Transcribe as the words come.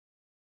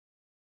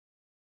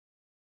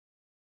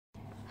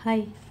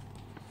Hi,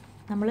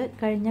 നമ്മൾ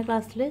കഴിഞ്ഞ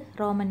ക്ലാസ്സിൽ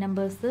റോമൻ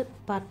നമ്പേഴ്സ്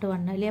പാർട്ട്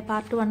 1 അല്ലെങ്കിൽ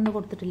പാർട്ട് 1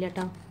 കൊടുത്തിട്ടില്ല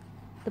കേട്ടോ.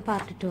 ഇത്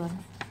പാർട്ട് 2 ആണ്.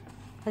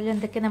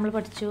 അതിലെന്തൊക്കെ നമ്മൾ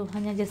പഠിച്ചു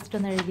ഞാൻ ജസ്റ്റ്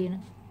ഒന്ന് എഴുതിയാണ്.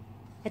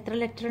 എത്ര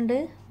ലെറ്റർ ഉണ്ട്?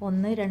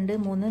 1 2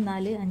 3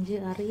 4 5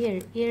 6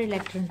 7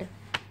 ലെറ്റർ ഉണ്ട്.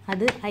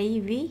 അത്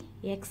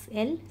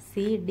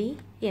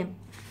IVXLCDM.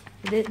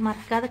 ഇത്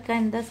മറക്കാതൊക്കെ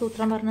എന്താ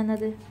സൂത്രം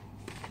പറഞ്ഞത്?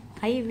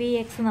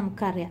 IVX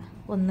നമുക്കറിയാം,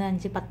 1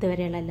 5 10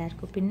 വരെയുള്ള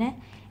എല്ലാവർക്കും. പിന്നെ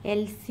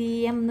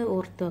LCM എന്ന്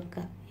ഓർത്ത്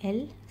വെക്കുക,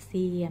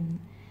 LCM.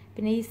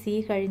 പിന്നെ ഈ സി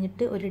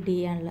കഴിഞ്ഞിട്ട് ഒരു ഡി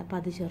ആണല്ലോ, അപ്പോൾ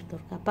അത് ചേർത്ത്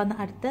കൊടുക്കുക. അപ്പം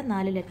അടുത്ത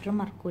 4 ലെറ്ററും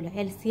മറക്കൂല.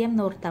 LCM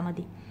എന്ന് ഓർത്താൽ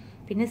മതി.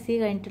 പിന്നെ സി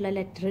കഴിഞ്ഞിട്ടുള്ള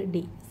ലെറ്റർ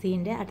ഡി,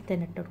 സീൻ്റെ അടുത്ത്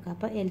തന്നെ ഇട്ട് കൊടുക്കുക.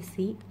 അപ്പോൾ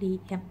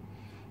LCDM.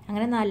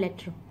 അങ്ങനെ 4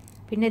 ലെറ്ററും.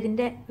 പിന്നെ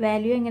ഇതിൻ്റെ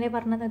വാല്യൂ എങ്ങനെ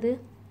പറഞ്ഞത്?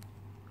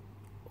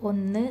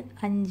 1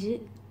 5.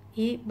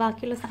 ഈ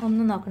ബാക്കിയുള്ള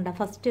ഒന്നും നോക്കണ്ട.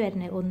 ഫസ്റ്റ്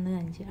വരുന്നത് 1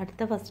 5,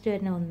 അടുത്ത ഫസ്റ്റ്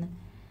വരുന്നത് 1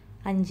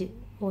 5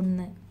 1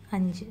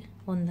 5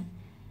 1.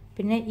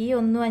 പിന്നെ ഈ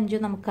 1 5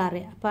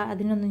 നമുക്കറിയാം, അപ്പോൾ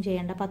അതിനൊന്നും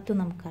ചെയ്യേണ്ട. 10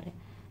 നമുക്കറിയാം.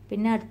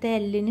 പിന്നെ അടുത്ത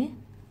എല്ലിന്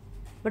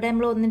ഇവിടെ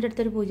നമ്മൾ 1ൻ്റെ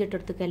അടുത്തൊരു 0 ഇട്ട്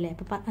എടുത്തേക്കല്ലേ,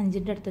 അപ്പോൾ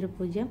 5ൻ്റെ അടുത്തൊരു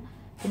 0,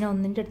 പിന്നെ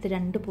 1ൻ്റെ അടുത്ത്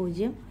 2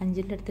 0,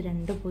 5ൻ്റെ അടുത്ത്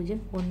 2 0,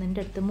 1ൻ്റെ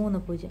അടുത്ത് 3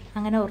 0.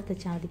 അങ്ങനെ ഓർത്ത്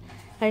വെച്ചാൽ മതി.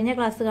 കഴിഞ്ഞ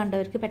ക്ലാസ്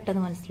കണ്ടവർക്ക്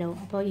പെട്ടെന്ന് മനസ്സിലാവും.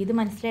 അപ്പോൾ ഇത്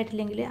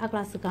മനസ്സിലായിട്ടില്ലെങ്കിൽ ആ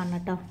ക്ലാസ് കാണണം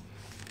കേട്ടോ.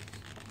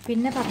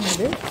 പിന്നെ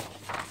പറഞ്ഞത്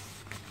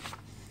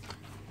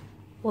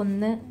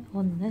 1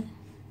 1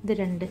 ഇത്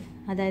 2,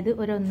 അതായത്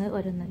ഒരു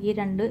 1 ഈ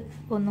 2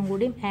 ഒന്നും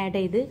കൂടി ആഡ്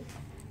ചെയ്ത്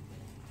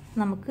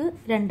നമുക്ക്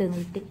 2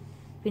 കിട്ടി.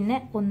 പിന്നെ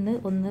 1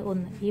 1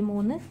 1 ഈ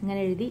 3 ഇങ്ങനെ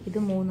എഴുതി, ഇത്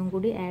 3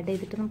 കൂടി ആഡ്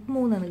ചെയ്തിട്ട് നമുക്ക്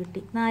 3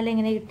 കിട്ടി. 4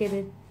 എങ്ങനെ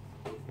കിട്ടിയത്?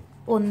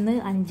 1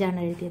 5 ആണ്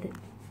എഴുതിയത്.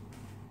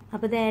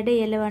 അപ്പോൾ ഇത് ആഡ്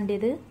ചെയ്യല്ലേ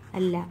വേണ്ടിയത്?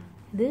 അല്ല,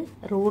 ഇത്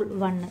റൂൾ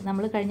 1.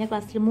 നമ്മൾ കഴിഞ്ഞ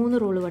ക്ലാസ്സിൽ 3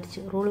 റൂൾ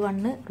പഠിച്ചു. Rule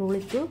 1, rule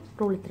 2,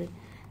 rule 3.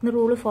 ഇന്ന്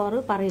റൂൾ 4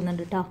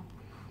 പറയുന്നുണ്ട് കേട്ടോ.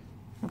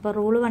 അപ്പോൾ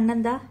റൂൾ 1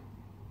 എന്താ?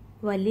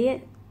 വലിയ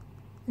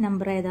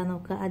നമ്പർ ഏതാ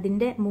നോക്കുക,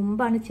 അതിൻ്റെ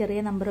മുമ്പാണ് ചെറിയ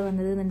നമ്പർ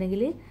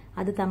വന്നതെന്നുണ്ടെങ്കിൽ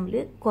അത് തമ്മിൽ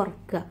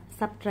കുറക്കുക,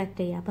 സബ്ട്രാക്ട്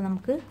ചെയ്യുക. അപ്പോൾ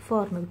നമുക്ക്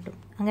 4 കിട്ടും.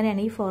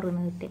 അങ്ങനെയാണ് ഈ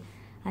 4 കിട്ടിയത്.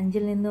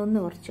 5ൽ നിന്ന് 1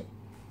 കുറച്ചു.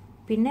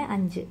 പിന്നെ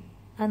 5,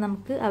 അത്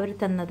നമുക്ക് അവർ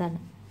തന്നതാണ്.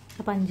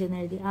 അപ്പോൾ 5 എന്ന്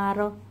എഴുതി.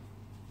 6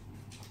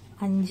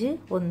 5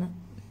 1.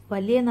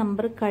 വലിയ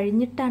നമ്പർ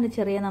കഴിഞ്ഞിട്ടാണ്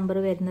ചെറിയ നമ്പർ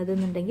വരുന്നത്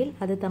എന്നുണ്ടെങ്കിൽ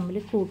അത് തമ്മിൽ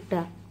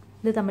കൂട്ടുക,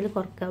 ഇത് തമ്മിൽ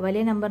കുറക്കുക.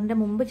 വലിയ നമ്പറിൻ്റെ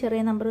മുമ്പ്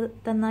ചെറിയ നമ്പർ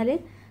തന്നാൽ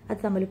അത്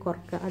തമ്മിൽ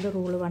കുറക്കുക. അത്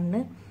റൂൾ 1.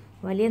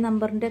 വലിയ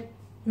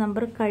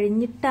നമ്പർ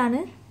കഴിഞ്ഞിട്ടാണ്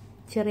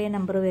ചെറിയ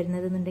നമ്പർ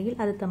വരുന്നത് എന്നുണ്ടെങ്കിൽ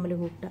അത് തമ്മിൽ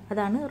കൂട്ടുക,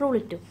 അതാണ് റൂൾ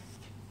 2.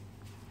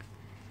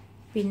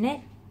 പിന്നെ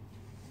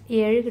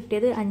 7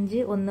 കിട്ടിയത് 5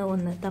 1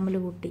 1 തമ്മിൽ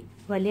കൂട്ടി.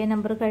 വലിയ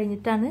നമ്പർ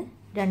കഴിഞ്ഞിട്ടാണ്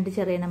 2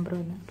 ചെറിയ നമ്പർ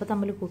വന്നത്, അപ്പോൾ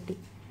തമ്മിൽ കൂട്ടി.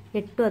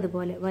 8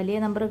 അതുപോലെ വലിയ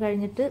നമ്പർ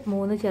കഴിഞ്ഞിട്ട്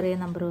 3 ചെറിയ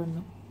നമ്പർ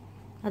വന്നു,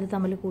 അത്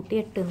തമ്മിൽ കൂട്ടി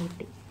 8 എന്ന്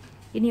കിട്ടി.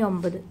 ഇനി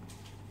 9,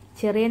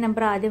 ചെറിയ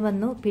നമ്പർ ആദ്യം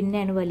വന്നു,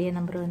 പിന്നെയാണ് വലിയ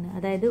നമ്പർ വന്നത്.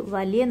 അതായത്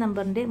വലിയ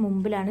നമ്പറിൻ്റെ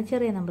മുമ്പിലാണ്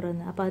ചെറിയ നമ്പർ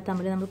വന്നത്, അപ്പോൾ അത്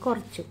തമ്മിൽ നമ്മൾ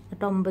കുറച്ചു,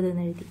 എന്നിട്ട് 9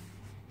 എന്ന് എഴുതി.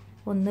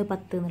 1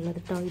 10 എന്നുള്ളത്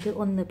കേട്ടോ. ഇത്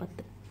 1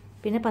 10.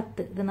 പിന്നെ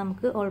 10 ഇത്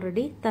നമുക്ക്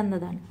ഓൾറെഡി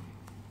തന്നതാണ്.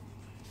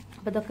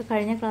 അപ്പോൾ ഇതൊക്കെ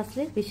കഴിഞ്ഞ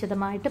ക്ലാസ്സിൽ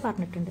വിശദമായിട്ട്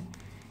പറഞ്ഞിട്ടുണ്ട്.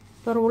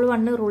 ഇപ്പോൾ റൂൾ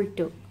 1 റൂൾ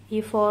 2 ഈ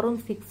 4ഉം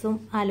 6ഉം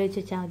ആലോചിച്ച്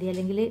വെച്ചാൽ മതി,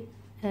 അല്ലെങ്കിൽ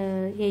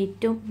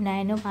 8ഉം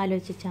 9ഉം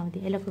ആലോചിച്ച് വെച്ചാൽ മതി.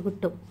 അതിലൊക്കെ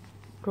കിട്ടും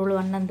റൂൾ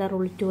 1 എന്താ,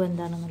 റൂൾ 2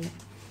 എന്താണെന്നുള്ളത്.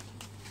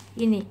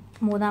 ഇനി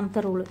മൂന്നാമത്തെ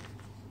റൂള്,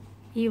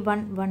 ഈ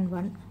 1 1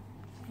 1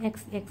 x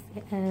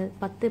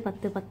 10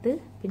 10 10.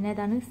 പിന്നെ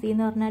ഏതാണ്? സി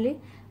എന്ന് പറഞ്ഞാൽ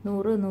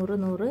 100 100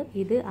 100.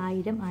 ഇത്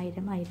 1000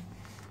 1000 1000.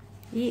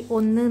 ഈ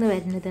 1 എന്ന്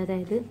വരുന്നത്,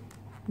 അതായത് ഇത്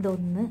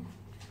 1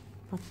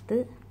 10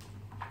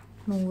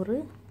 100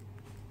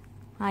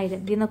 1000.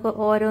 ഇതിന്നൊക്കെ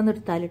ഓരോന്ന്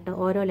എടുത്താൽ കേട്ടോ,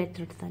 ഓരോ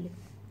ലെറ്റർ എടുത്താൽ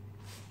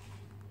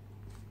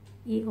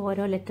ഈ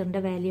ഓരോ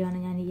ലെറ്ററിൻ്റെ വാല്യൂ ആണ്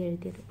ഞാൻ ഈ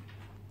എഴുതിയത്.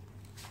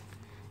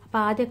 അപ്പോൾ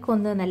ആദ്യമൊക്കെ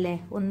 1 എന്നല്ലേ,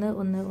 1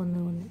 1 1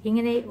 1.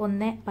 ഇങ്ങനെ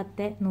 1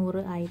 10 100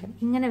 1000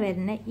 ഇങ്ങനെ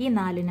വരുന്ന ഈ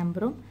 4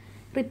 നമ്പറും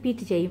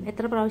റിപ്പീറ്റ് ചെയ്യും.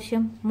 എത്ര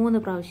പ്രാവശ്യം? 3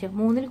 പ്രാവശ്യം.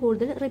 3ൽ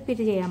കൂടുതൽ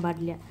റിപ്പീറ്റ് ചെയ്യാൻ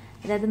പാടില്ല.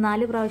 അതായത്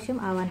 4 പ്രാവശ്യം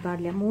ആവാൻ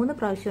പാടില്ല. 3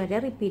 പ്രാവശ്യം വരെ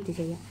റിപ്പീറ്റ്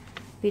ചെയ്യാം.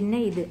 പിന്നെ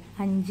ഇത്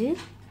 5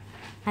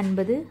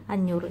 50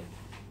 500.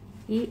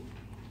 ഈ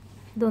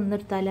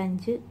ഇതൊന്നെടുത്താൽ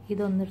 5,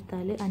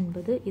 ഇതൊന്നെടുത്താൽ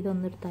 50,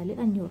 ഇതൊന്നെടുത്താൽ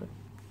 500.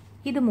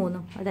 ഇത്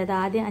 3ഉം, അതായത്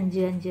ആദ്യം 5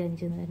 5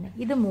 5 എന്ന് തന്നെ.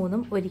 ഇത്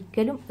 3ഉം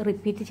ഒരിക്കലും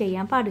റിപ്പീറ്റ്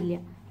ചെയ്യാൻ പാടില്ല.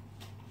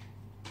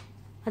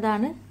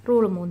 അതാണ്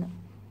റൂൾ 3.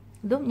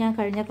 ഇതും ഞാൻ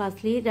കഴിഞ്ഞ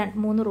ക്ലാസ്സിൽ ഈ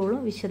 3 റൂളും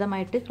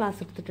വിശദമായിട്ട് ക്ലാസ്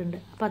എടുത്തിട്ടുണ്ട്.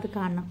 അപ്പോൾ അത്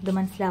കാണണം, ഇത്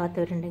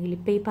മനസ്സിലാവാത്തവരുണ്ടെങ്കിൽ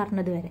ഇപ്പോൾ ഈ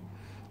പറഞ്ഞത് വരെ.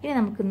 ഇനി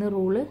നമുക്കിന്ന്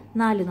റൂള്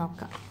 4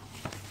 നോക്കാം.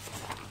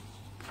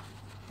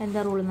 എന്താ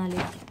rule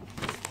 4?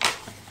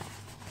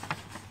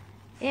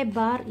 A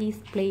bar is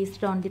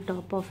placed on the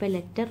top of a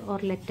letter or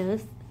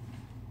letters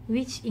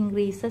which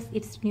increases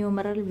its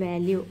numeral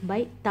value by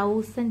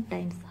 1000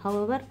 times.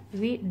 However,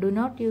 we do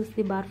not use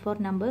the bar for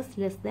numbers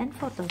less than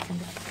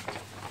 4000.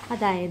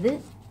 അതായത്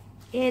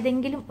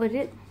ഏതെങ്കിലും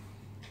ഒരു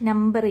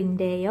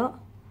നമ്പറിൻ്റെയോ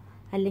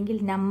അല്ലെങ്കിൽ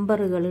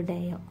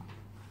നമ്പറുകളുടെയോ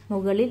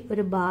മുകളിൽ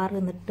ഒരു bar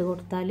എന്നിട്ട്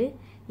കൊടുത്താൽ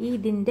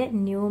ഇതിൻ്റെ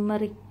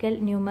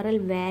numeral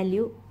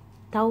value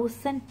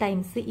 1000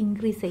 times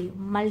increase ചെയ്യും,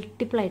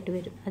 മൾട്ടിപ്പിൾ ആയിട്ട്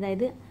വരും.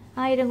 അതായത്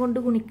 1000 കൊണ്ട്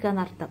ഗുണിക്കുക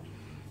എന്നർത്ഥം.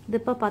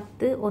 ഇതിപ്പോൾ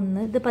 10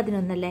 1 ഇത്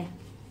 11 അല്ലേ.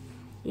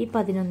 ഈ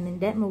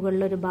 11ൻ്റെ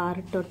മുകളിലൊരു ബാർ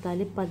ഇട്ട് കൊടുത്താൽ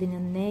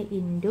 11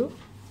 ×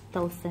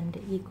 1000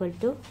 ഈക്വൽ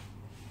ടു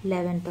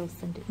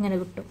 11,000 ഇങ്ങനെ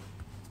കിട്ടും.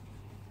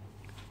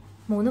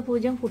 3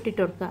 0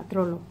 കൂട്ടിയിട്ട് കൊടുക്കുക, അത്രേ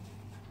ഉള്ളൂ.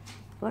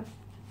 അപ്പോൾ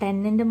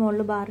 10ന്റെ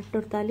മുകളിൽ ബാർ ഇട്ട്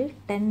കൊടുത്താൽ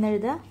 10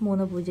 എഴുതുക,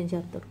 3 0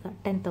 ചേർത്ത് കൊടുക്കുക,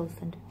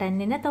 10,000.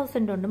 10നെ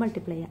 1000 കൊണ്ട്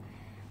മൾട്ടിപ്ലൈ ചെയ്യുക.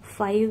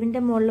 5ന്റെ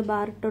മുകളിൽ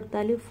ബാർ ഇട്ട്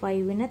കൊടുത്താൽ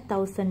 5നെ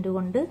 1000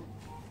 കൊണ്ട്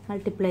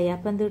മൾട്ടിപ്ലൈ ചെയ്യുക.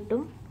 അപ്പോൾ എന്ത്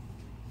കിട്ടും?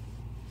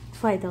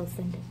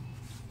 5,000.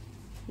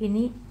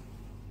 ഇനി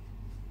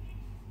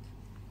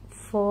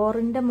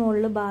 4ന്റെ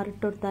മുകളിൽ ബാർ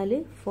ഇട്ട് കൊടുത്താൽ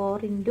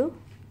 4 ×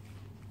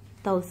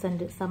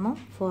 1000 സമം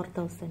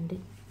 4,000.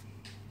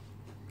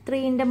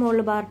 3ന്റെ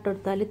മുകളിൽ ബാർ ഇട്ട്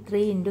കൊടുത്താൽ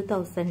 3 ×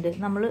 1000.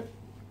 നമ്മൾ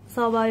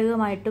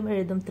സ്വാഭാവികമായിട്ടും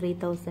എഴുതും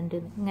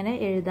 3,000. ഇങ്ങനെ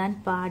എഴുതാൻ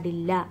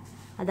പാടില്ല.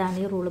 അതാണ്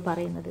ഈ റൂള്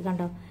പറയുന്നത്.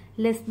 കണ്ടോ?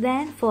 Less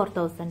than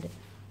 4,000.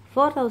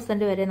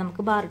 4,000 വരെ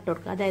നമുക്ക് ബാർ ഇട്ട്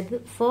കൊടുക്കുക. അതായത്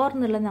 4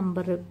 എന്നുള്ള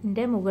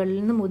നമ്പറിന്റെ മുകളിൽ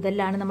നിന്ന്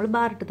മുതലാണ് നമ്മൾ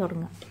ബാർ ഇട്ട്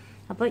തുടങ്ങുക.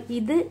 അപ്പോൾ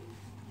ഇത്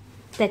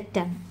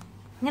തെറ്റാണ്,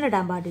 ഇങ്ങനെ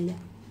ഇടാൻ പാടില്ല.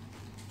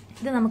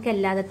 ഇത് നമുക്ക്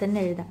അല്ലാതെ തന്നെ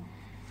എഴുതാം.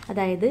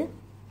 അതായത്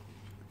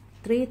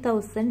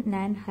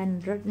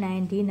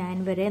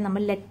 3,999 വരെ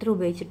നമ്മൾ ലെറ്റർ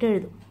ഉപയോഗിച്ചിട്ട്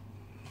എഴുതും.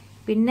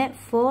 പിന്നെ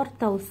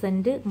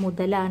 4,000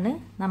 മുതലാണ്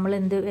നമ്മൾ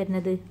എന്ത്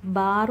വരുന്നത്?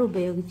 ബാർ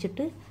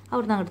ഉപയോഗിച്ചിട്ട്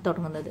അവിടെ നിന്ന് അങ്ങോട്ട്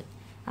തുടങ്ങുന്നത്.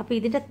 അപ്പോൾ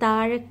ഇതിൻ്റെ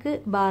താഴേക്ക്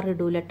ബാർ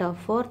ഇടൂല കേട്ടോ,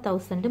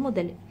 4,000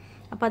 മുതൽ.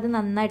 അപ്പോൾ അത്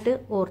നന്നായിട്ട്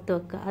ഓർത്ത്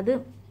വെക്കുക. അത്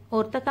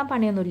ഓർത്ത് വെക്കാൻ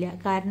പണിയൊന്നുമില്ല.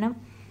 കാരണം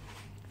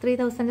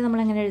 3,000 നമ്മൾ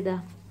എങ്ങനെ എഴുതുക?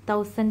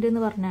 1000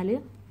 എന്ന് പറഞ്ഞാൽ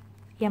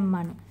എം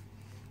ആണ്.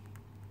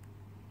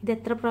 ഇത്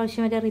എത്ര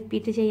പ്രാവശ്യം വരെ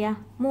റിപ്പീറ്റ്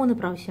ചെയ്യുക? 3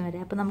 പ്രാവശ്യം വരെ.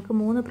 അപ്പോൾ നമുക്ക്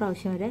 3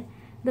 പ്രാവശ്യം വരെ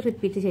ഇത്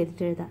റിപ്പീറ്റ്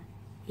ചെയ്തിട്ട് എഴുതാം.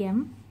 M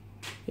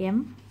M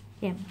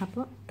M.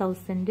 അപ്പോൾ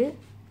 1000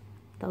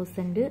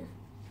 1000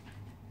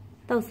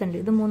 1000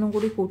 ഇത് 3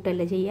 കൂടി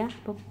കൂട്ടല്ലേ ചെയ്യുക.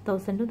 അപ്പോൾ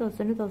 1000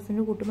 1000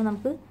 1000 കൂട്ടുമ്പോൾ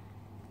നമുക്ക്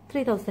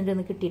 3,000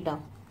 എന്ന് കിട്ടിയിട്ടോ.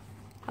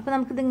 അപ്പോൾ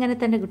നമുക്കിത് ഇങ്ങനെ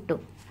തന്നെ കിട്ടും.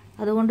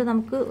 അതുകൊണ്ട്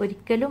നമുക്ക്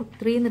ഒരിക്കലും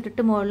 3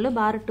 എന്നിട്ടിട്ട് മുകളിൽ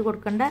ബാർ ഇട്ട്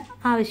കൊടുക്കേണ്ട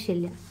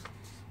ആവശ്യമില്ല.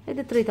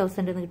 ഇത്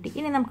 3,000 എന്ന് കിട്ടി.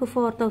 ഇനി നമുക്ക്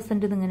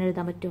 4,000 ഇങ്ങനെ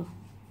എഴുതാൻ പറ്റുമോ?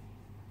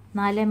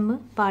 4m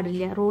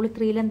പാടില്ല. റൂൾ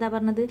 3 എന്താ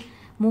പറഞ്ഞത്?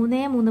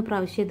 3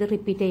 പ്രാവശ്യം ഇത്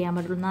റിപ്പീറ്റ് ചെയ്യാൻ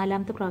പാടുള്ളൂ.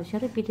 4ാമത്തെ പ്രാവശ്യം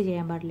റിപ്പീറ്റ്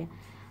ചെയ്യാൻ പാടില്ല.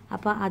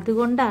 അപ്പോൾ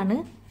അതുകൊണ്ടാണ്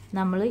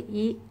നമ്മൾ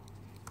ഈ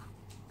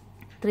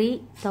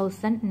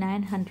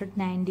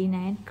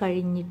 3,999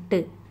 കഴിഞ്ഞിട്ട്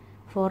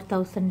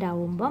 4,000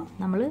 ആവുമ്പം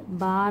നമ്മൾ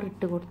ബാർ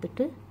ഇട്ട്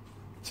കൊടുത്തിട്ട്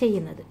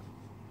ചെയ്യുന്നത്.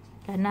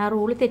 കാരണം ആ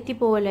റൂള്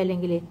തെറ്റിപ്പോവല്ലോ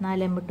അല്ലെങ്കിൽ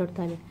 4m ഇട്ട്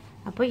കൊടുത്താൽ.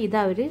 അപ്പോൾ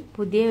ഇതവർ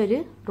പുതിയൊരു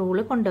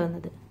റൂള്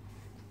കൊണ്ടുവന്നത്.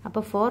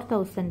 അപ്പോൾ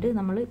 4,000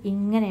 നമ്മൾ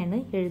ഇങ്ങനെയാണ്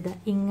എഴുതുക,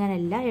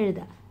 ഇങ്ങനെയല്ല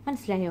എഴുതുക.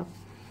 മനസ്സിലായോ?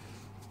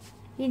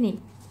 ഇനി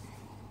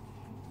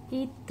ഈ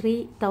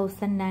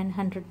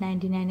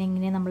 3,999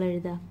 എങ്ങനെയാണ് നമ്മൾ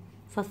എഴുതുക?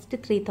 ഫസ്റ്റ്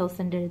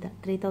 3,000 എഴുതുക.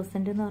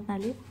 3,000 എന്ന്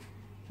പറഞ്ഞാൽ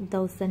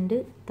 1000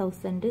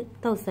 1000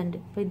 1000.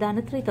 അപ്പോൾ ഇതാണ്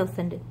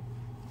 3,000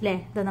 അല്ലേ?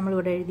 ഇതാ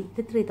നമ്മളിവിടെ എഴുതി.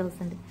 ഇത്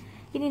 3,000.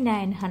 ഇനി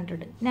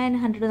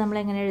 900 നമ്മൾ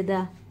എങ്ങനെ എഴുതുക?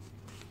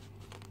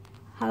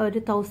 ഒരു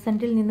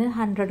 1000ൽ നിന്ന്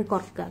 100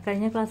 കുറക്കുക.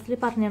 കഴിഞ്ഞ ക്ലാസ്സിൽ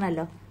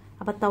പറഞ്ഞണല്ലോ.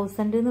 അപ്പോൾ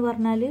 1000 എന്ന്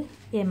പറഞ്ഞാൽ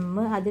എം,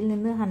 അതിൽ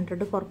നിന്ന്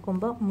 100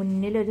 കുറക്കുമ്പോൾ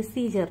മുന്നിൽ ഒരു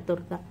സി ചേർത്ത്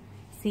കൊടുക്കുക.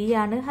 സി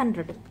ആണ്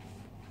 100.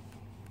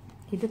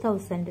 ഇത്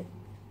 1000.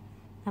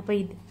 അപ്പോൾ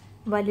ഇത്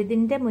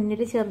വലുതിൻ്റെ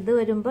മുന്നിൽ ചെറുത്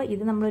വരുമ്പോൾ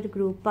ഇത് നമ്മളൊരു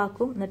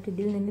ഗ്രൂപ്പാക്കും. എന്നിട്ട്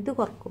ഇതിൽ നിന്ന് ഇത്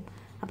കുറക്കും.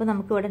 അപ്പോൾ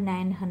നമുക്ക് ഇവിടെ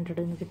 900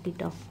 എന്ന്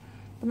കിട്ടിട്ടോ.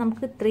 അപ്പോൾ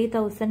നമുക്ക്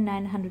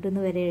 3,900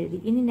 എന്ന് വരെ എഴുതി.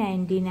 ഇനി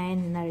 99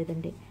 എന്ന്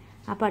എഴുതണ്ടേ.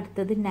 അപ്പോൾ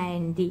അടുത്തത്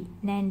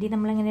 90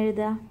 നമ്മളെങ്ങനെ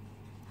എഴുതുക?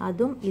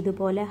 അതും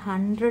ഇതുപോലെ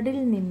 100ൽ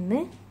നിന്ന്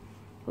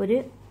ഒരു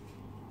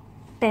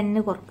 10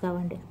 കുറക്കാൻ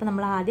വേണ്ടി. അപ്പോൾ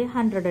നമ്മൾ ആദ്യം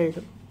 100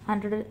 എഴുതും.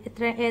 100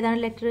 എത്ര ഏതാണ്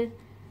ലെറ്റർ?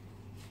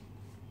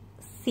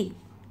 സി.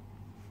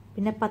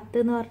 പിന്നെ 10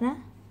 എന്ന് പറഞ്ഞാൽ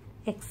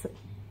എക്സ്.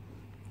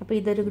 അപ്പോൾ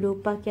ഇതൊരു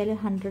ഗ്രൂപ്പാക്കിയാൽ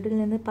 100ൽ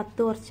നിന്ന് 10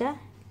 കുറച്ചാൽ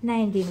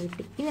 90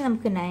 കിട്ടി. ഇനി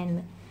നമുക്ക്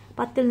 9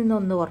 10ൽ നിന്ന്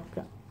 1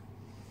 കുറക്കുക.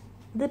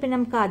 ഇത് പിന്നെ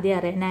നമുക്ക് ആദ്യം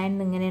അറിയാം 9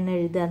 ഇങ്ങനെയാണ്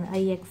എഴുതുക,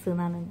 IX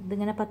എന്നാണ്.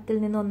 ഇതിങ്ങനെ 10ൽ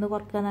നിന്ന് 1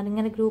 കുറക്കുക എന്നാണ്.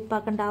 ഇങ്ങനെ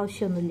ഗ്രൂപ്പാക്കേണ്ട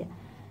ആവശ്യമൊന്നുമില്ല.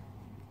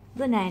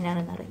 ഇത് 9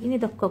 ആണെന്ന് അറിയാം. ഇനി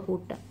ഇതൊക്കെ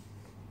കൂട്ടുക.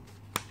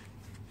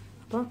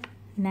 അപ്പോൾ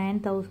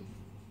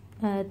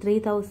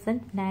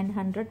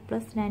 3,900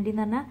 പ്ലസ് 90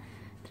 എന്ന് പറഞ്ഞാൽ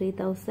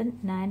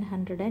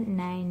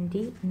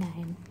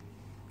 3,999.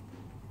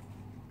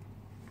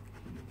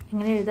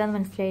 എങ്ങനെ എഴുതാമെന്ന്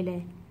മനസ്സിലായില്ലേ?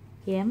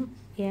 M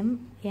M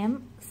M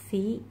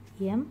C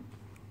M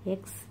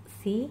X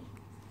C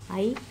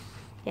I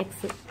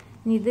X.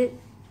 ഇനി ഇത്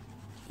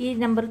ഈ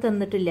നമ്പർ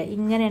തന്നിട്ടില്ല,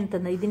 ഇങ്ങനെയാണ്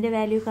തന്നത്. ഇതിൻ്റെ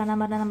വാല്യൂ കാണാൻ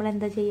പറഞ്ഞാൽ നമ്മൾ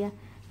എന്താ ചെയ്യുക?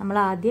 നമ്മൾ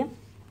ആദ്യം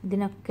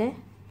ഇതിനൊക്കെ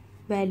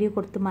വാല്യൂ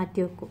കൊടുത്ത് മാറ്റി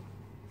വെക്കും.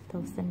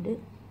 1000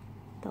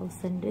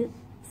 1000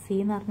 സി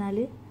എന്ന് പറഞ്ഞാൽ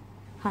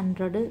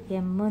 100,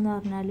 എം എന്ന്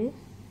പറഞ്ഞാൽ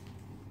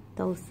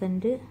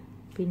 1000,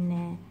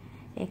 പിന്നെ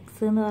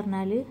എക്സ് എന്ന്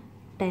പറഞ്ഞാൽ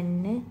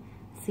 10,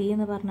 സി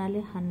എന്ന് പറഞ്ഞാൽ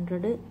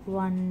 100,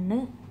 1,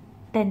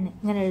 10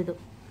 ഇങ്ങനെ എഴുതും.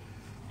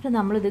 എന്നിട്ട്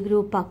നമ്മളിത്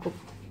ഗ്രൂപ്പാക്കും.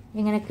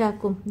 എങ്ങനെയൊക്കെ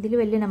ആക്കും? ഇതിൽ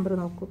വലിയ നമ്പർ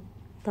നോക്കും.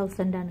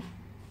 1000 ആണ്.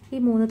 ഈ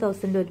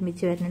 3,000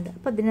 ഒരുമിച്ച് വരുന്നുണ്ട്.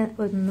 അപ്പോൾ ഇതിന്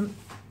ഒന്നും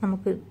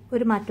നമുക്ക്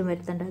ഒരു മാറ്റം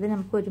വരുത്തണ്ട. അത്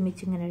നമുക്ക്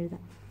ഒരുമിച്ച് ഇങ്ങനെ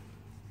എഴുതാം.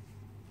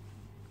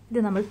 ഇത്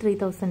നമ്മൾ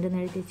 3,000 എന്ന്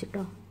എഴുതി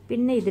വെച്ചിട്ടോ.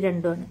 പിന്നെ ഇത്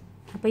രണ്ടുമാണ്.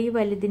 അപ്പോൾ ഈ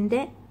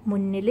വലുതിൻ്റെ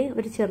മുന്നിൽ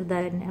ഒരു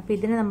ചെറുതായിരുന്നു. അപ്പോൾ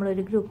ഇതിനെ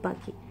നമ്മളൊരു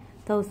ഗ്രൂപ്പാക്കി.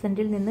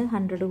 1000ൽ നിന്ന്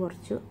 100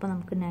 കുറച്ചു. അപ്പോൾ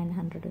നമുക്ക്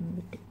 900 എന്ന്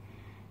കിട്ടി.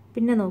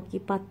 പിന്നെ നോക്കി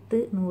 10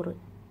 100.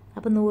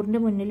 അപ്പോൾ 100ൻ്റെ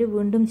മുന്നിൽ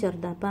വീണ്ടും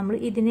ചെറുതാണ്. അപ്പോൾ നമ്മൾ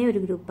ഇതിനെ ഒരു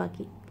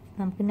ഗ്രൂപ്പാക്കി.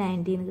 നമുക്ക്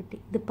 90 എന്ന് കിട്ടി.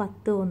 ഇത്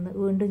 10 1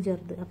 വീണ്ടും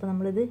ചെറുത്, അപ്പോൾ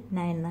നമ്മളിത്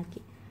 9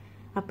 ആക്കി.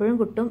 അപ്പോഴും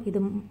കിട്ടും. ഇത്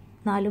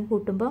 4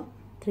 കൂട്ടുമ്പോൾ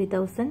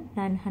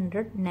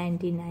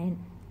 3999.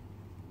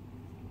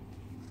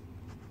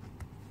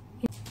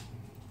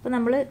 അപ്പോൾ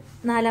നമ്മൾ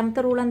നാലാമത്തെ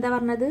റൂൾ എന്താ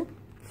പറഞ്ഞത്?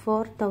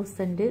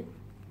 4000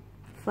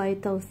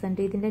 5000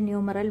 ഇതിൻ്റെ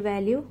ന്യൂമറൽ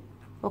വാല്യൂ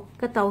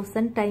ഒക്കെ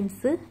 1000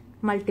 ടൈംസ്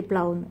മൾട്ടിപ്പിൾ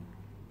ആവുന്നു.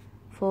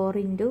 4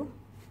 ×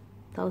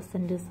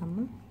 1000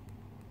 സമം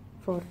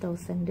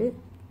 4000.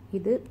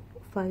 ഇത്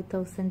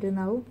 5000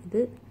 എന്നാവും,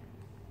 ഇത്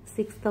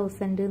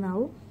 6000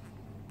 എന്നാവും,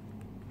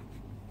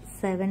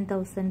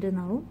 7000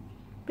 എന്നാവും.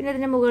 പിന്നെ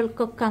ഇതിൻ്റെ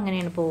മുകൾക്കൊക്കെ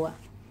അങ്ങനെയാണ് പോവുക.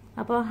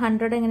 അപ്പോൾ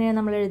 100 എങ്ങനെയാണ്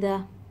നമ്മൾ എഴുതുക?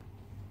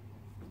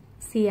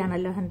 സി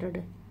ആണല്ലോ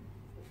 100.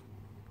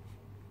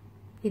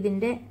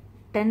 ഇതിൻ്റെ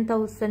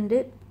 10,000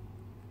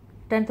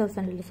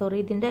 അല്ല, സോറി,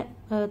 ഇതിൻ്റെ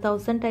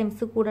 1000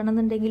 ടൈംസ്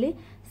കൂടണമെന്നുണ്ടെങ്കിൽ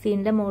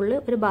സീൻ്റെ മുകളിൽ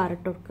ഒരു ബാർ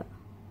ഇട്ട് കൊടുക്കുക.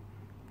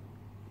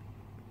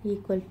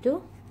 Equal to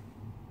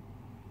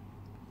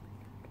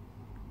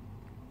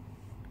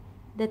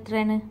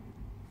ഇതെത്രയാണ്?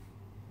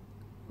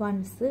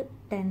 1s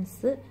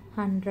 10s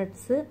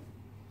 100s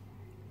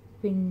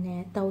പിന്നെ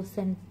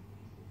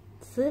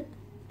 1000s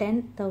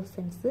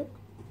 10,000s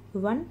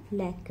 1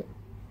 lakh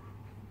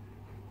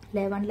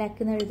അല്ലേ? 1 lakh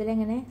എന്ന് എഴുതൽ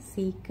എങ്ങനെ?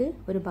 സിക്ക്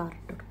ഒരു ബാർ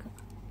ഇട്ട് കൊടുക്കുക.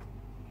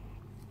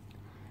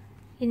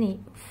 ഇനി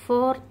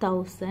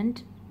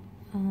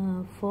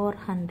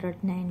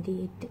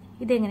 4498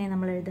 ഇതെങ്ങനെയാണ്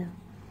നമ്മൾ എഴുതുക?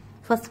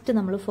 ഫസ്റ്റ്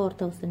നമ്മൾ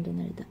 4000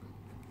 എന്ന് എഴുതാം.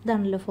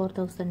 ഇതാണല്ലോ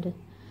 4000.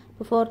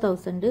 അപ്പോൾ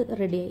 4000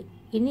 റെഡിയായി.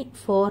 ഇനി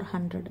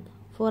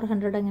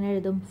 400 എങ്ങനെ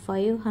എഴുതും?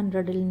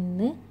 500ൽ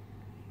നിന്ന്,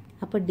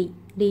 അപ്പോൾ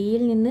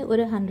ഡിയിൽ നിന്ന്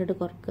ഒരു 100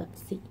 കുറക്കുക,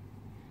 സി.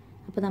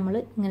 അപ്പോൾ നമ്മൾ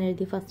ഇങ്ങനെ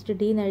എഴുതി, ഫസ്റ്റ്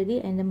ഡി എന്ന് എഴുതി,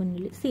 അതിൻ്റെ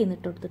മുന്നിൽ സി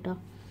എന്നിട്ട് കൊടുത്തിട്ടോ.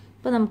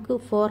 അപ്പോൾ നമുക്ക്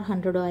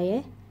 400 ആയേ.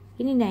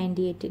 ഇനി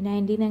 90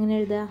 എങ്ങനെ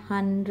എഴുതുക?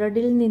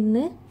 100ൽ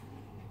നിന്ന്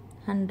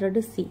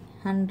 100 സി,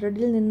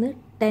 100ൽ നിന്ന്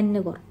 10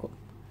 കുറക്കും.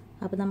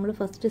 അപ്പോൾ നമ്മൾ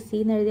ഫസ്റ്റ് സി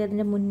എന്ന് എഴുതി,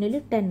 അതിൻ്റെ മുന്നിൽ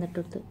 10 ഇട്ട്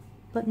കൊടുത്ത്.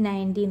 അപ്പോൾ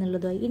 90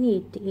 എന്നുള്ളതായി. ഇനി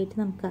 8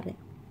 നമുക്കറിയാം.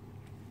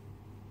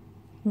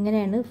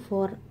 ഇങ്ങനെയാണ്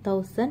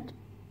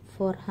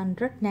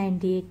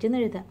 4498 എന്ന്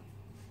എഴുതാം.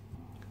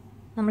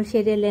 നമ്മൾ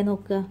ശരിയല്ലേ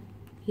നോക്കുക?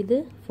 ഇത്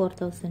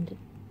 4000,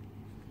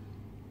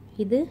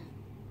 ഇത്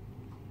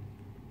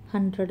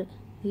 100,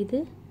 ഇത്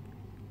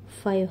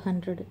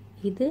 500,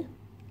 ഇത്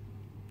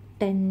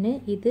 10,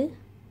 ഇത്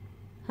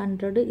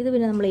 100, ഇത്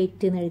പിന്നെ നമ്മൾ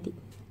 8 എന്ന് എഴുതി.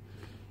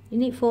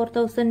 ഇനി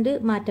 4000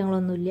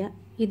 മാറ്റങ്ങളൊന്നുമില്ല.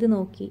 ഇത്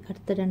നോക്കി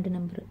അടുത്ത 2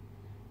 നമ്പർ.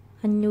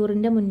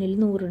 500ൻ്റെ മുന്നിൽ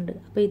 100 ഉണ്ട്,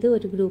 അപ്പോൾ ഇത്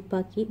ഒരു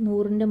ഗ്രൂപ്പാക്കി.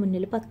 100ൻ്റെ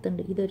മുന്നിൽ 10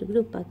 ഉണ്ട്, ഇതൊരു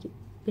ഗ്രൂപ്പാക്കി.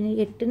 പിന്നെ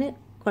 8ന്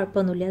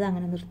കുഴപ്പമൊന്നുമില്ല, അത്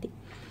അങ്ങനെ നിർത്തി.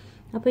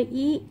 അപ്പോൾ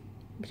ഈ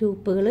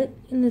ഗ്രൂപ്പുകൾ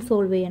ഇന്ന്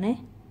സോൾവ് ചെയ്യണേ.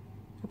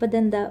 അപ്പോൾ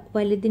ഇതെന്താ?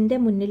 വലുതിൻ്റെ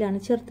മുന്നിലാണ്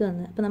ചെറുത്ത്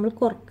വന്നത്, അപ്പോൾ നമ്മൾ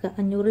കുറക്കുക.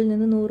 500ൽ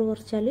നിന്ന് 100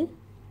 കുറച്ചാൽ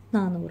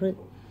 400.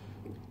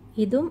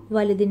 ഇതും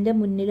വലുതിൻ്റെ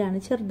മുന്നിലാണ്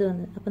ചെറുത്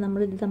വന്നത്, അപ്പോൾ നമ്മൾ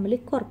ഇത് തമ്മിൽ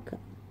കുറക്കുക.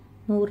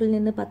 100ൽ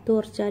നിന്ന് 10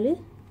 കുറച്ചാൽ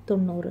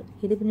 90.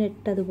 ഇത് പിന്നെ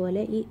 8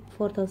 അതുപോലെ. ഈ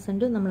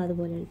 4000 നമ്മൾ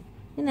അതുപോലെ എഴുതി.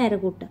 ഇനി നേരെ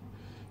കൂട്ടുക.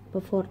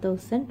 അപ്പോൾ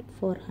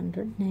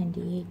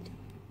 4498.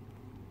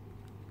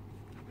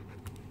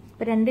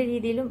 ഇപ്പോൾ 2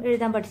 രീതിയിലും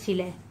എഴുതാൻ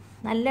പഠിച്ചില്ലേ?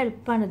 നല്ല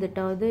എളുപ്പമാണ് ഇത്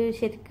കേട്ടോ. ഇത്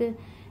ശരിക്ക്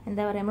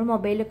എന്താ പറയുക, നമ്മൾ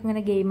മൊബൈലൊക്കെ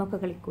ഇങ്ങനെ ഗെയിമൊക്കെ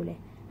കളിക്കൂലേ,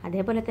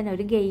 അതേപോലെ തന്നെ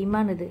ഒരു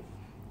ഗെയിമാണിത്.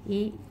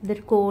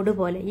 ഇതൊരു കോഡ്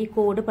പോലെ. ഈ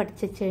കോഡ്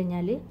പഠിച്ചു വെച്ച്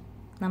കഴിഞ്ഞാൽ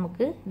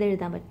നമുക്ക് ഇത്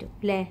എഴുതാൻ പറ്റും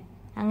അല്ലേ?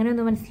 അങ്ങനെ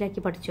ഒന്ന് മനസ്സിലാക്കി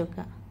പഠിച്ചു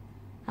നോക്കുക.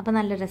 അപ്പോൾ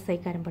നല്ല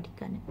രസമായിക്കാരം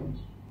പഠിക്കാൻ.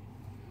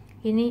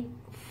 ഇനി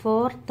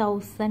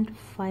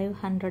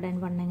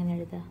 4501 എങ്ങനെ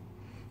എഴുതുക?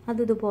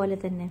 അതിതുപോലെ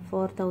തന്നെ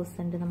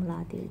 4000 നമ്മൾ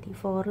ആദ്യം എഴുതി.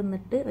 4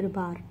 എന്നിട്ട് ഒരു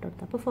ബാർ ഇട്ട്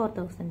കൊടുത്തു, അപ്പോൾ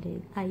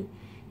 4000 ആയി.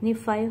 ഇനി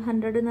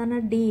 500 എന്ന്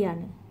പറഞ്ഞാൽ ഡി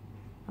ആണ്,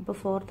 അപ്പോൾ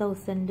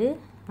 4000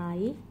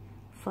 ആയി,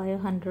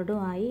 500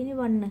 ആയി. ഇനി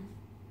 1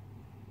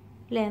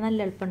 അല്ലേ? നല്ല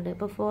എളുപ്പമുണ്ട്.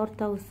 അപ്പോൾ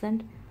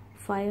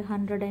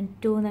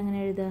 4502 എന്ന് എങ്ങനെ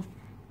എഴുതുക?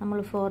 നമ്മൾ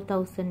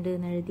 4000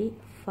 എന്ന് എഴുതി,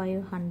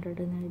 500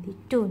 എന്ന് എഴുതി,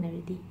 2 എന്ന്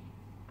എഴുതി.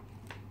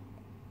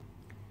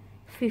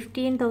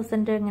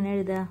 15000 എങ്ങനെ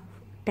എഴുതുക?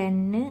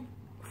 10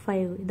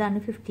 5 ഇതാണ്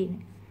 15.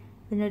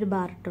 ഇതിനൊരു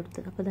ബാർ ഇട്ട്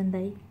കൊടുത്ത്, അപ്പോൾ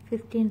ഇതെന്തായി?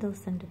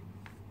 15000.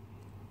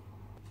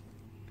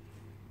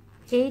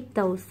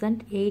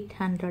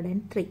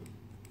 8803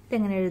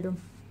 ഇതെങ്ങനെ എഴുതും?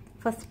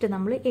 ഫസ്റ്റ്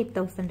നമ്മൾ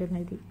 8000 എന്ന്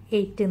എഴുതി,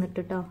 8 എന്നിട്ട്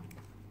കേട്ടോ.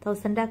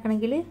 1000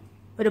 ആക്കണമെങ്കിൽ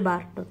ഒരു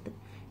ബാർ ഇട്ട് കൊടുത്ത്.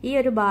 ഈ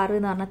ഒരു ബാർ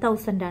എന്ന് പറഞ്ഞാൽ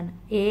 1000 ആണ്.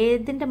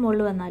 ഏതിൻ്റെ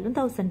മുകളിൽ വന്നാലും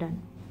 1000 ആണ്.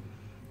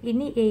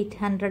 ഇനി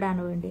 800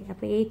 ആണ് വേണ്ടത്.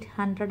 അപ്പോൾ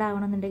 800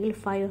 ആവണമെന്നുണ്ടെങ്കിൽ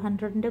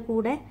 500ൻ്റെ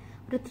കൂടെ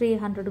ഒരു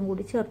 300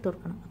 കൂടി ചേർത്ത്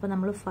കൊടുക്കണം. അപ്പോൾ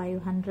നമ്മൾ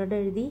 500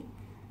 എഴുതി,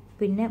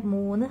 പിന്നെ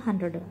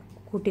 300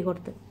 കൂട്ടി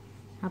കൊടുത്ത്,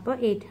 അപ്പോൾ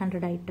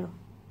 800 ആയിട്ടോ.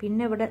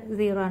 പിന്നെ ഇവിടെ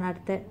 0 ആണ്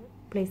അടുത്ത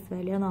പ്ലേസ്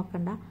വാല്യൂ,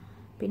 നോക്കണ്ട.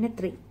 പിന്നെ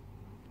 3.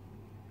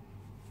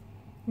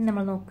 ഇനി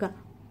നമ്മൾ നോക്കുക.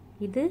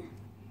 ഇത്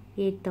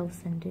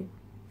 8000,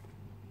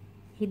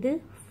 ഇത്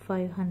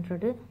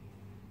 500,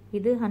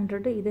 ഇത്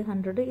 100, ഇത്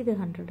 100, ഇത്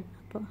 100.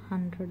 അപ്പോൾ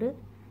 100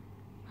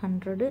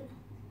 100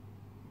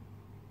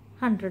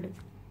 100.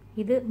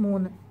 ഇത്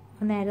 3.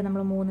 നേരെ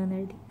നമ്മൾ 3 എന്ന്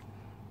എഴുതി.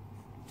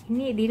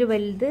 ഇനി ഇതിൽ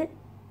വലുത്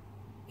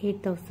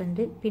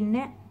 8000,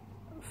 പിന്നെ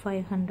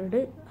 500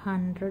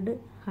 100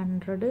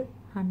 100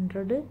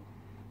 100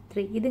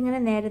 3. ഇതിങ്ങനെ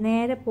നേരെ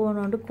നേരെ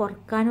പോകുന്നതുകൊണ്ട്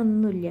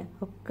കുറക്കാനൊന്നുമില്ല.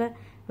 ഒക്കെ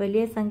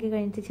വലിയ സംഖ്യ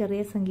കഴിഞ്ഞിട്ട്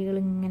ചെറിയ സംഖ്യകൾ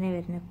ഇങ്ങനെ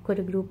വരുന്നത് ഒക്കെ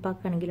ഒരു ഗ്രൂപ്പ്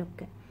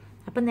ആക്കുകയാണെങ്കിലൊക്കെ.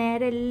 അപ്പം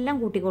നേരെ എല്ലാം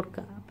കൂട്ടി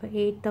കൊടുക്കുക. അപ്പോൾ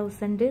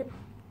 8000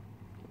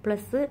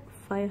 പ്ലസ്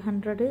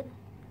 500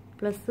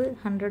 പ്ലസ്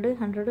 100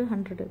 100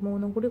 100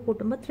 മൂന്നും കൂടി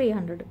കൂട്ടുമ്പോൾ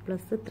 300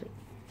 പ്ലസ് 3.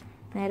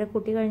 നേരെ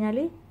കൂട്ടി കഴിഞ്ഞാൽ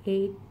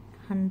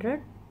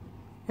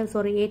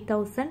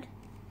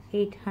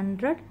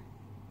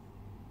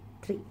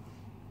 8803.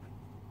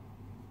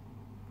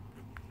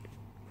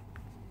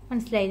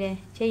 മനസ്സിലായില്ലേ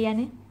ചെയ്യാൻ?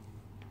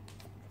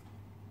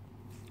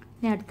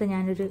 ഇനി അടുത്ത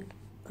ഞാനൊരു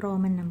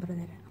റോമൻ നമ്പർ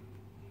തരാം.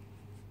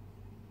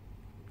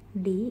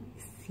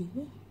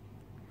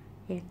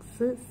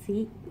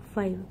 DCXC5.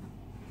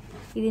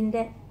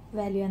 ഇതിൻ്റെ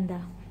വാല്യൂ എന്താ?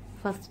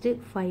 ഫസ്റ്റ്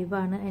 5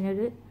 ആണ്.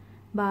 അതിനൊരു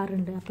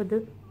ബാറുണ്ട്. അപ്പോൾ ഇത്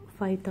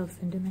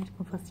 5000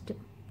 എന്നായിരിക്കും ഫസ്റ്റ്.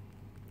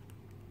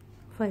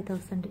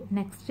 5000.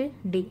 നെക്സ്റ്റ്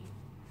ഡി,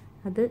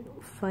 അത്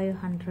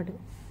 500.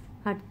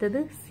 അടുത്തത്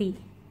സി.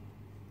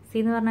 സി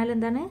എന്ന് പറഞ്ഞാൽ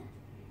എന്താണ്?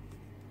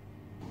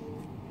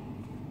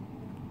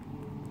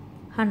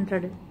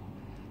 100.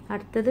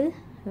 അടുത്തത്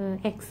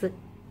എക്സ്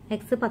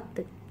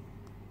 10.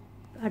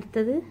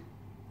 അടുത്തത്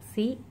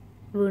സി,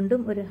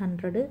 വീണ്ടും ഒരു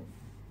 100,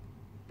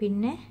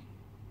 പിന്നെ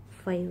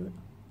 5.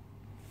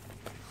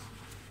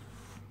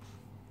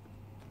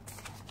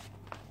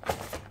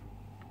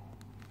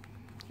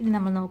 ഇനി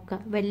നമ്മൾ നോക്കുക,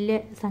 വലിയ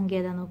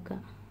സംഖ്യ ഏതാ നോക്കുക.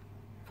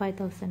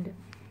 5000.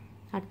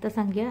 അടുത്ത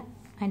സംഖ്യ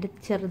അതിൻ്റെ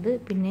ചെറുത്,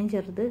 പിന്നെയും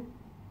ചെറുത്,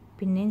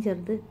 പിന്നെയും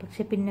ചെറുത്,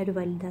 പക്ഷെ പിന്നെ ഒരു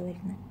വലുതാണ്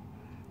വരുന്നത്,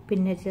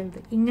 പിന്നെ ചെറുത്.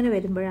 ഇങ്ങനെ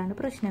വരുമ്പോഴാണ്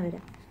പ്രശ്നം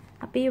വരിക.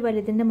 അപ്പോൾ ഈ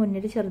വലുതിൻ്റെ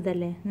മുന്നിൽ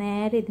ചെറുതല്ലേ,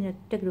 നേരെ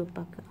ഇതിനൊറ്റ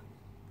ഗ്രൂപ്പാക്കുക.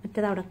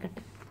 മറ്റേത് അവിടെ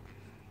കട്ടെ.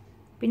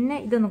 പിന്നെ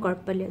ഇതൊന്നും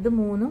കുഴപ്പമില്ല, ഇത്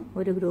 3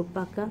 ഒരു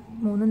ഗ്രൂപ്പാക്കുക,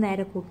 3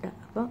 നേരെ കൂട്ടുക.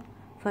 അപ്പോൾ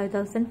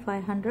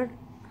 5500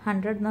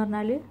 100 എന്ന്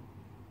പറഞ്ഞാൽ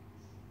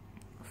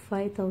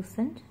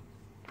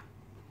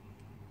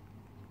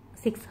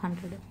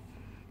 5600.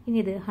 ഇനി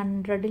ഇത്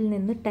 100ൽ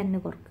നിന്ന് 10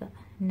 കുറക്കുക,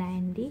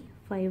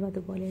 95.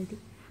 അതുപോലെ എഴുതി.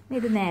 ഇനി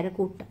ഇത് നേരെ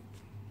കൂട്ടുക.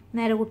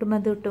 നേരെ കൂട്ടുമ്പോൾ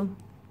എന്ത് കിട്ടും?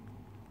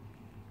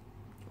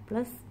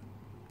 പ്ലസ്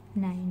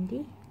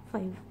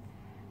 95.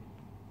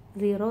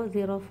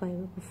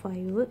 005.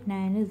 5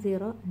 9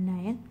 0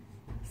 9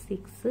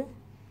 6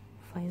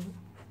 5.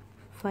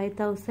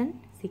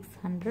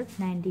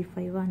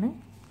 5695 ആണ്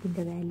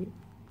ഇതിൻ്റെ വാല്യൂ.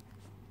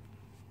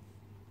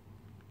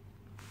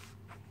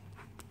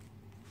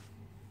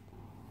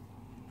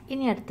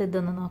 ഇനി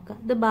അടുത്തതൊന്ന് നോക്കാം.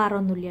 ഇത്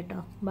ബാറൊന്നുമില്ല കേട്ടോ,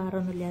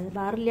 ബാറില്ല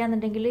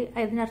എന്നുണ്ടെങ്കിൽ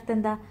അതിനർത്ഥം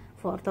എന്താ?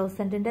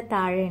 4000ൻ്റെ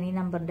താഴെയാണ് ഈ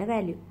നമ്പറിൻ്റെ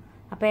വാല്യൂ.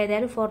 അപ്പോൾ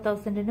ഏതായാലും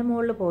 4000ൻ്റെ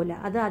മുകളിൽ പോകില്ല,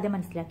 അത് ആദ്യം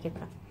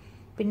മനസ്സിലാക്കിയേക്കാം.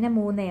 പിന്നെ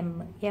 3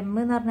 എം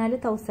എന്ന് പറഞ്ഞാൽ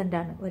 1000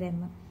 ആണ് ഒരു എം.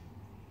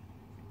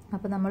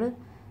 അപ്പോൾ നമ്മൾ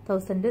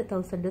 1000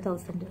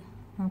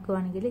 നമുക്ക്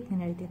വേണമെങ്കിൽ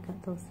ഇങ്ങനെ എഴുതിയേക്കാം.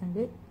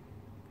 1000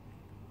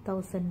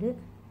 ഇത്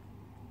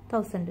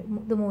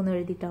 3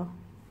 എഴുതിട്ടോ.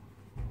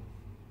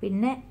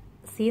 പിന്നെ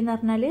സി എന്ന്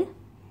പറഞ്ഞാൽ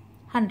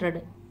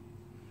 100.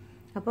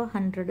 അപ്പോൾ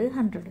 100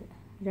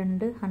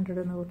 2 100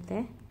 എന്ന് കൊടുത്തേ.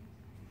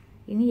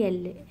 ഇനി എൽ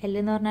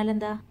എന്ന് പറഞ്ഞാൽ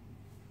എന്താ?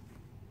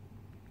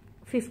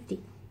 50.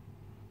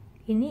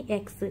 ഇനി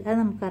എക്സ്, അത്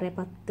നമുക്കറിയാം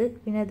 10.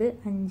 പിന്നെ അത്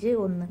 5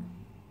 1.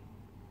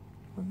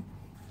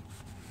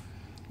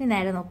 ഇനി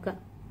നേരെ നോക്കുക.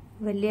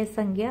 വലിയ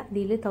സംഖ്യ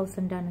ഇതിൽ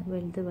 1000 ആണ്,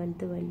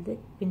 വലുത്.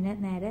 പിന്നെ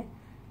നേരെ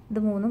ഇത്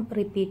 3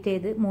 റിപ്പീറ്റ്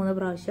ചെയ്ത് 3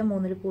 പ്രാവശ്യം,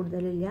 3ൽ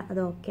കൂടുതലില്ല,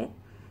 അത് ഓക്കെ.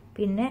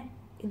 പിന്നെ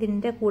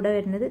ഇതിൻ്റെ കൂടെ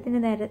വരുന്നത്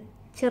ഇതിൻ്റെ നേരെ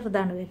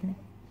ചെറുതാണ് വരുന്നത്.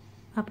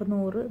 അപ്പോൾ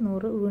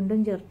 100 വീണ്ടും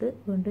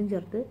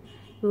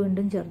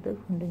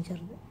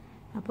ചെറുത്.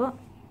 അപ്പോൾ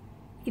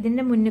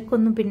ഇതിൻ്റെ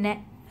മുന്നിക്കൊന്നും പിന്നെ,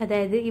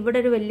 അതായത് ഇവിടെ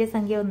ഒരു വലിയ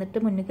സംഖ്യ വന്നിട്ട്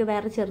മുന്നിക്ക്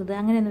വേറെ ചെറുത്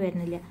അങ്ങനെയൊന്നും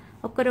വരുന്നില്ല.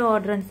 ഒക്കെ ഒരു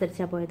ഓർഡർ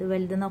അനുസരിച്ചാണ് പോയത്.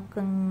 വലുതെന്നൊക്കെ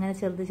ഇങ്ങനെ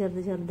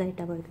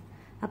ചെറുതായിട്ടാണ് പോയത്.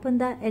 അപ്പോൾ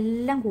എന്താ,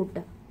 എല്ലാം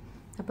കൂട്ടുക.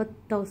 അപ്പോൾ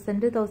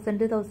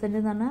 1000 എന്ന്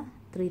പറഞ്ഞാൽ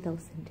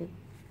 3000.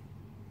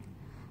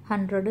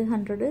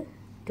 100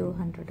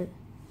 200.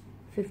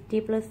 50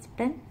 +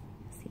 10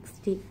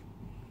 60.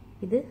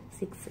 ഇത്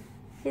 6.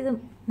 ഇത്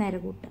നേരെ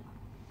കൂട്ടുക.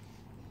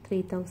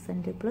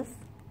 3000 +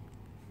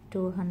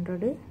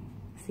 200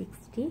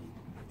 66.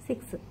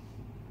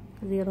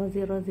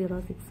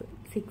 0006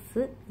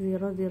 6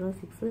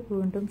 006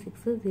 വീണ്ടും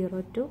 6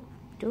 02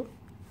 2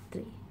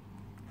 3.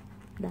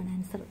 ഇതാണ്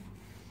ആൻസർ.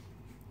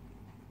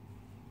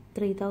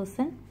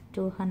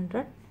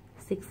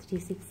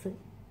 3266.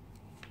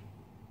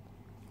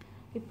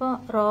 ഇപ്പോൾ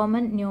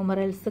റോമൻ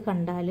ന്യൂമറൽസ്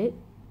കണ്ടാൽ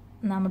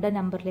നമ്മുടെ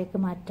നമ്പറിലേക്ക്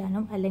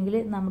മാറ്റാനും, അല്ലെങ്കിൽ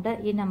നമ്മുടെ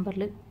ഈ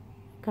നമ്പറിൽ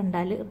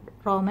കണ്ടാൽ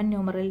റോമൻ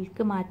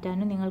ന്യൂമറലിലേക്ക്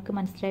മാറ്റാനും നിങ്ങൾക്ക്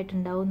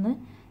മനസ്സിലായിട്ടുണ്ടാവുമെന്ന്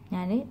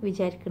ഞാൻ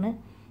വിചാരിക്കുന്നു.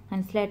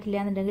 മനസ്സിലായിട്ടില്ല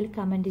എന്നുണ്ടെങ്കിൽ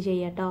കമൻറ്റ്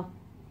ചെയ്യാം കേട്ടോ.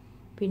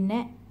 പിന്നെ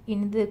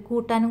ഇനി ഇത്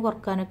കൂട്ടാനും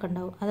കുറക്കാനും ഒക്കെ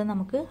ഉണ്ടാവും, അത്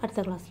നമുക്ക് അടുത്ത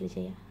ക്ലാസ്സിൽ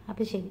ചെയ്യാം.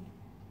 അപ്പോൾ ശരി.